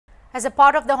As a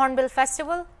part of the Hornbill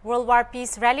Festival, World War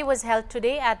Peace Rally was held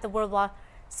today at the World War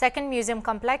II Museum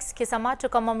Complex, Kisama, to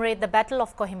commemorate the Battle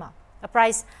of Kohima. A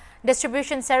prize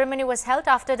distribution ceremony was held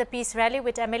after the Peace Rally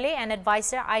with MLA and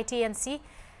advisor ITNC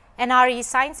NRE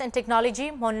Science and Technology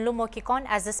Monlu Mokikon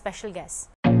as the special guest.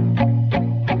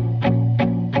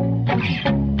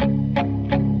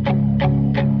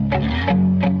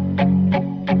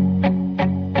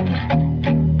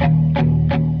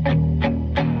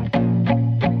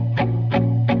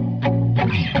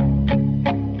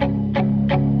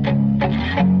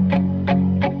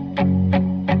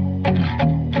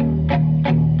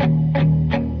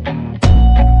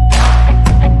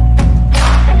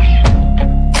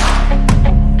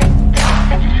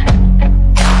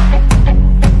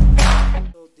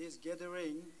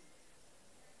 Gathering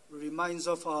reminds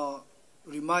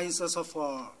us of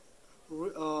our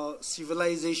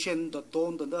civilization that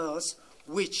dawned on us,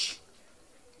 which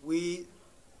we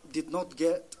did not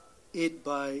get it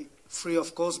by free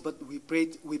of cost, but we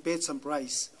paid some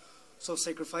price. So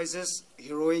sacrifices,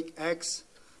 heroic acts,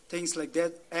 things like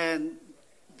that, and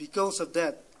because of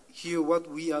that, here what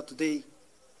we are today.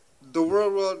 The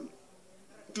World War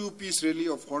II Peace Rally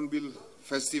of Hornbill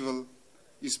Festival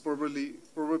is probably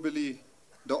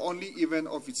the only event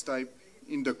of its type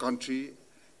in the country,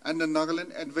 and the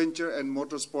Nagaland Adventure and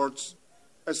Motorsports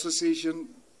Association,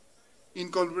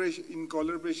 in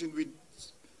collaboration with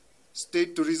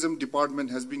State Tourism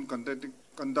Department, has been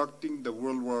conducting the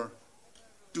World War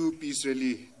II Peace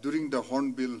Rally during the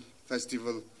Hornbill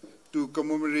Festival to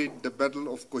commemorate the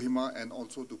Battle of Kohima and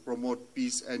also to promote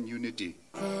peace and unity.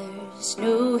 There's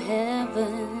no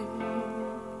heaven.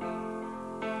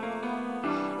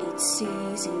 It's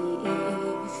easy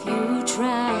if you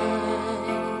try.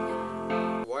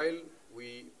 While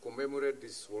we commemorate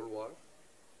this World War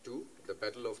II, the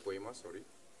Battle of Kohima,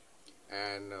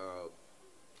 and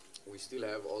we still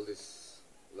have all these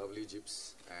lovely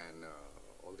jeeps and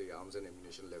all the arms and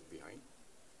ammunition left behind,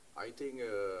 I think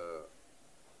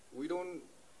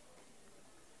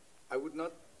I would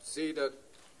not say that,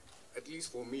 at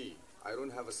least for me, I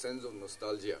don't have a sense of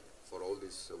nostalgia for all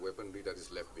this weaponry that is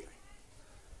left behind.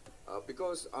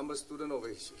 Because I'm a student of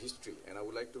history, and I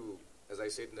would like to, as I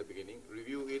said in the beginning,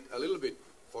 review it a little bit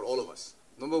for all of us.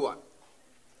 Number one,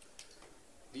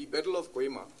 the Battle of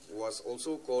Kohima was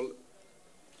also called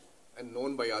and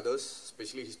known by others,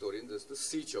 especially historians, as the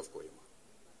Siege of Kohima.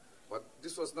 But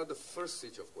this was not the first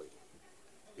siege of Kohima.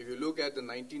 If you look at the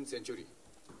 19th century,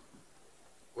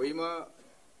 Kohima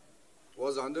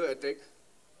was under attack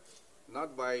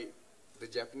not by the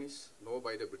Japanese nor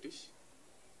by the British,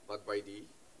 but by the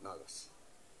Nagas.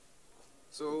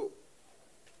 So,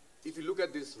 if you look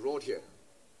at this road here,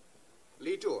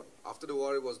 later on, after the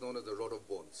war, it was known as the Road of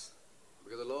Bones,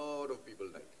 because a lot of people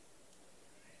died,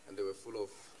 and they were full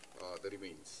of the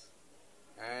remains.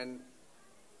 And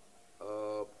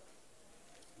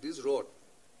this road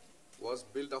was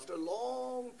built after a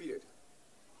long period.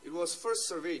 It was first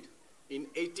surveyed in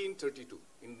 1832,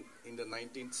 in the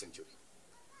 19th century,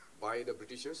 by the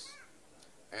Britishers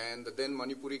and the then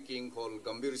Manipuri king called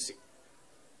Gambhir Singh.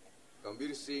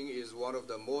 Gambhir Singh is one of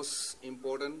the most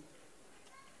important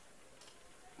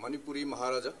Manipuri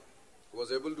Maharaja, who was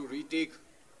able to retake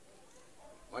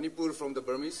Manipur from the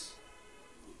Burmese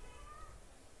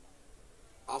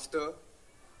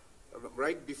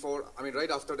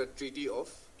right after the Treaty of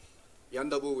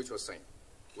Yandabu, which was signed,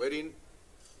 wherein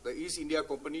the East India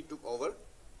Company took over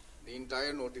the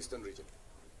entire northeastern region.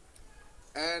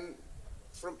 And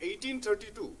from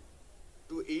 1832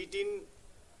 to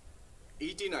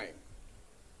 1889,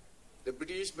 the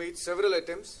British made several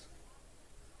attempts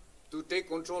to take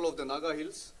control of the Naga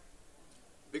Hills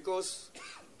because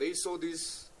they saw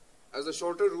this as a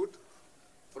shorter route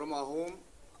from our home,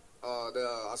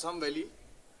 the Assam Valley,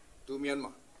 to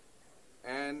Myanmar.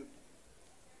 And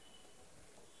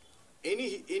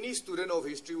any student of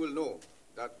history will know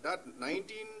that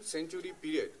 19th century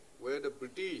period where the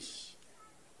British,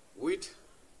 with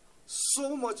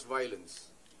so much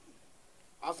violence,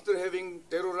 after having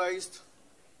terrorized,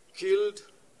 killed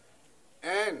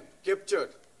and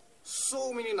captured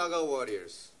so many Naga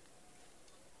warriors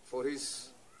for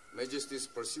His Majesty's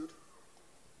pursuit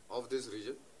of this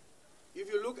region. If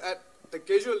you look at the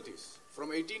casualties from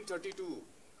 1832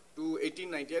 to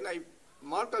 1890, and I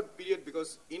marked that period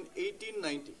because in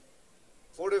 1890,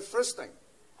 for the first time,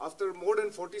 after more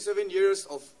than 47 years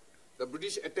of the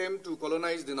British attempt to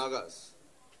colonize the Nagas,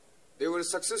 they were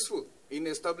successful in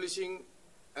establishing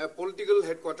a political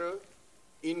headquarters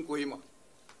in Kohima.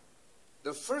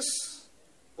 The first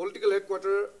political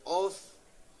headquarters of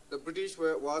the British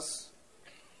was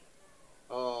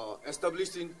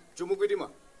established in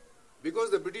Chumukedima,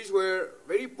 because the British were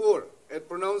very poor at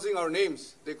pronouncing our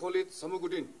names, they call it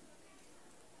Samugutin.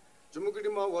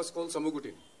 Jumukutima was called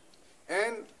Samugutin.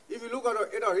 And if you look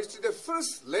at our history, the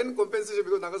first land compensation,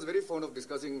 because Nagas are very fond of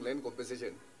discussing land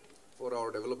compensation for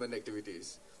our development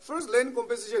activities. First land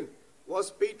compensation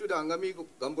was paid to the Angami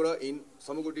Gambura in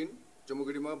Samugutin,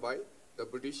 Jumukutima by the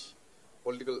British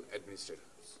political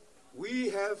administrators. We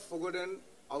have forgotten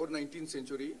our 19th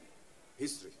century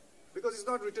history because it's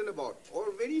not written about,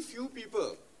 or very few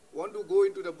people want to go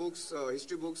into the books,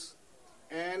 history books,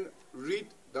 and read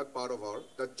that part of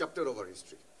that chapter of our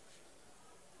history.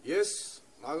 Yes,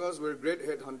 Nagas were great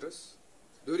headhunters.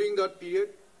 During that period,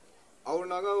 our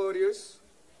Naga warriors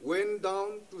went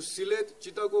down to Sylhet,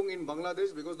 Chittagong in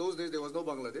Bangladesh, because those days there was no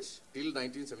Bangladesh till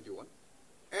 1971.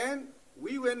 And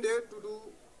we went there to do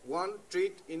one,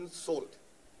 trade in salt.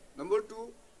 Number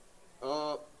two,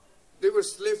 there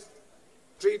was slave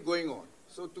trade going on,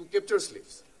 so to capture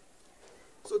slaves.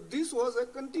 So this was a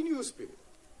continuous period.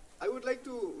 I would like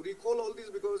to recall all this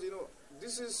because,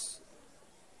 this is,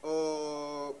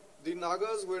 the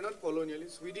Nagas were not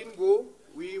colonialists. We didn't go,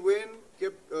 we went,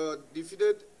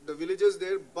 defeated the villagers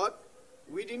there, but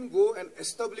we didn't go and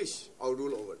establish our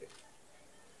rule over there.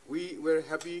 We were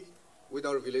happy with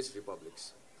our village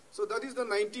republics. So that is the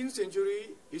 19th century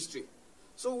history.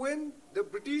 So when the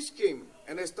British came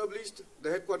and established the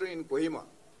headquarters in Kohima,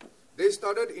 they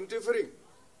started interfering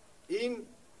in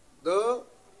the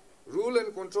rule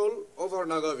and control of our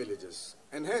Naga villages.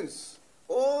 And hence,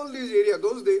 all these areas,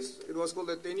 those days, it was called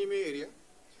the Tenime area,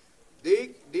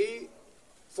 they,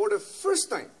 for the first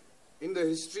time in the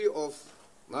history of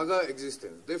Naga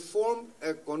existence, they formed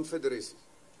a confederacy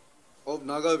of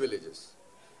Naga villages.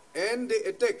 And they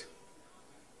attacked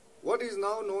what is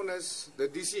now known as the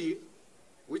DC,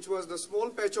 which was the small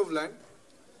patch of land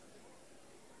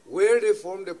where they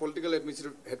formed a political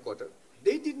administrative headquarters.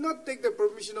 They did not take the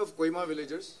permission of Kohima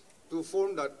villagers to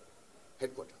form that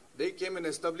headquarters. They came and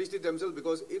established it themselves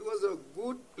because it was a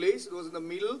good place, it was in the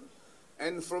middle,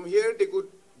 and from here they could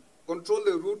control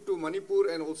the route to Manipur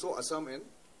and also Assam and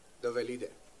the valley there.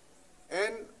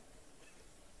 And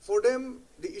for them,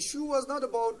 the issue was not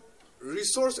about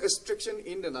resource extraction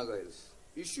in the Naga Hills.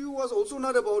 Issue was also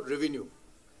not about revenue.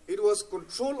 It was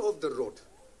control of the road.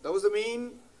 That was the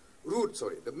main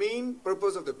the main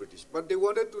purpose of the British. But they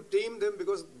wanted to tame them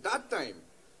because that time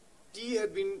tea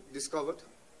had been discovered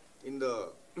in the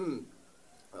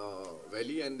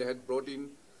valley, and they had brought in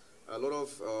a lot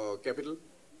of capital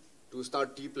to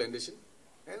start tea plantation.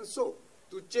 And so,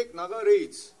 to check Naga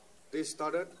raids, they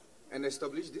started and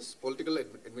established this political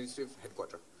administrative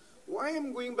headquarters. Why I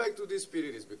am going back to this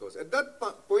period is because at that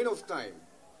point of time,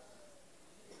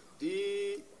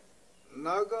 the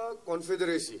Naga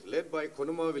Confederacy, led by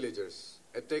Konoma villagers,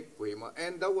 attacked Kohima,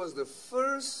 and that was the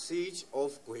first siege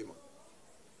of Kohima.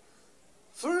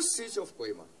 First siege of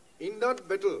Kohima. In that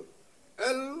battle,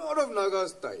 a lot of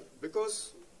Nagas died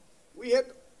because we had,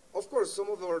 of course, some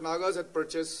of our Nagas had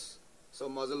purchased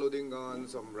some muzzle-loading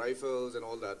guns, some rifles and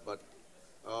all that, but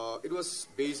it was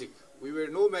basic. We were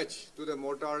no match to the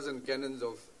mortars and cannons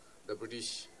of the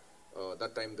British,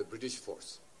 that time the British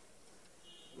force.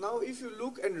 Now, if you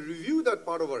look and review that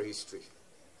part of our history,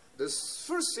 the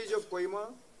first siege of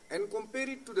Kohima, and compare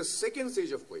it to the second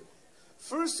siege of Kohima.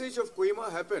 First siege of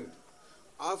Kohima happened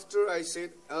after I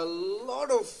said a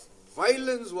lot of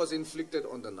violence was inflicted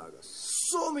on the Nagas.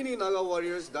 So many Naga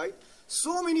warriors died,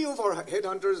 so many of our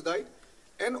headhunters died,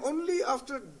 and only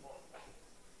after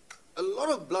a lot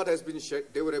of blood has been shed,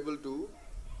 they were able to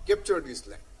capture this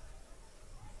land.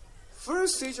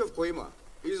 First siege of Kohima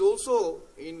is also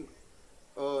in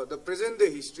the present day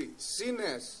history seen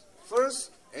as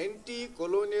first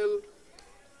anti-colonial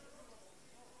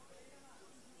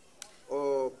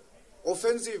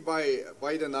offensive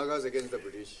by the Nagas against the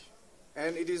British,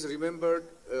 and it is remembered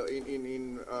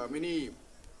in many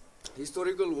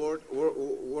historical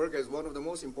work as one of the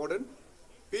most important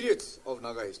periods of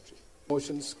Naga history.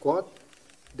 Motion squad,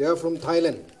 they are from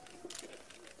Thailand.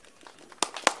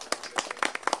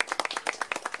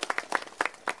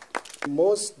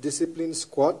 Most disciplined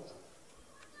squad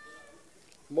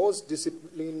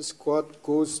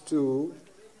goes to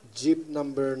jeep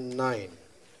number 9.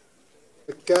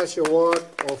 A cash award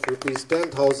of rupees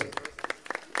 10,000.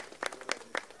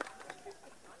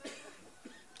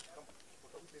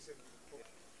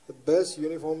 The best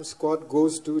uniform squad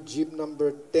goes to jeep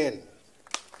number 10.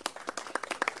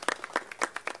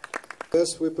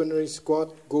 Best weaponry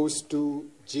squad goes to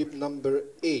jeep number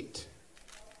 8.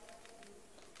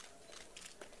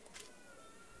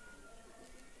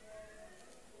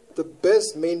 The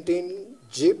best maintained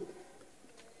jeep,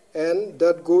 and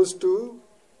that goes to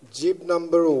Jeep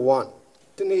number 1.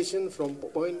 Destination from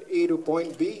point A to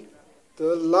point B.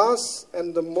 The last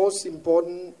and the most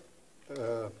important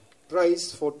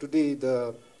prize for today,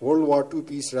 the World War II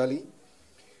Peace Rally.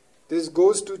 This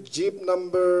goes to Jeep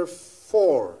number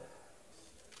 4.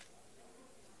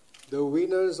 The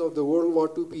winners of the World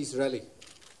War II Peace Rally.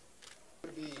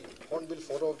 Will be Hornbill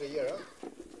Photo of the Year. Huh?